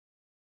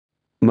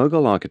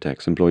Mughal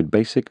architects employed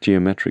basic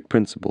geometric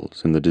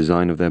principles in the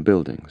design of their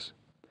buildings.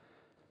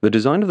 The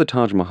design of the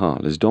Taj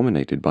Mahal is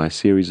dominated by a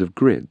series of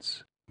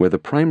grids, where the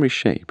primary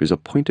shape is a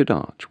pointed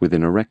arch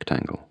within a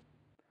rectangle.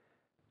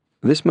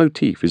 This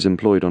motif is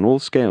employed on all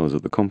scales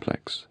of the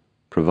complex,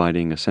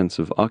 providing a sense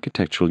of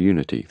architectural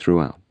unity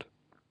throughout.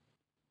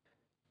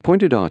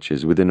 Pointed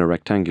arches within a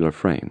rectangular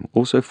frame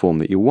also form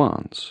the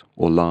iwans,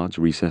 or large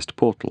recessed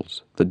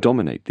portals, that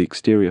dominate the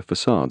exterior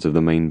facades of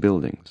the main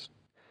buildings.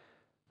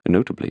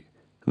 Notably,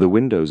 the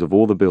windows of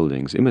all the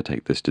buildings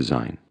imitate this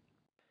design.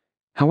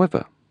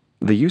 However,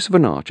 the use of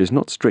an arch is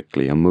not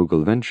strictly a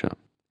Mughal venture.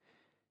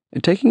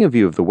 Taking a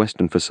view of the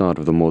western facade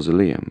of the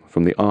mausoleum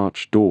from the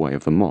arched doorway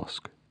of the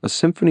mosque, a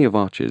symphony of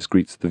arches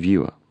greets the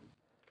viewer.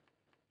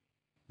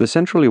 The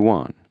central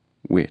iwan,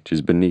 which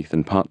is beneath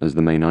and partners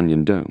the main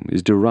onion dome,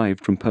 is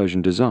derived from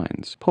Persian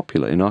designs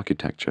popular in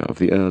architecture of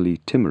the early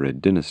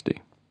Timurid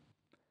dynasty.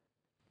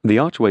 The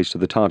archways to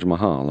the Taj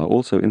Mahal are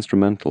also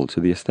instrumental to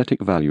the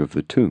aesthetic value of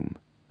the tomb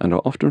and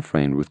are often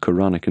framed with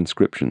Quranic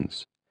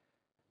inscriptions.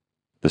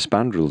 The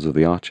spandrels of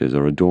the arches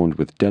are adorned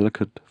with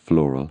delicate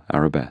floral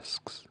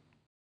arabesques.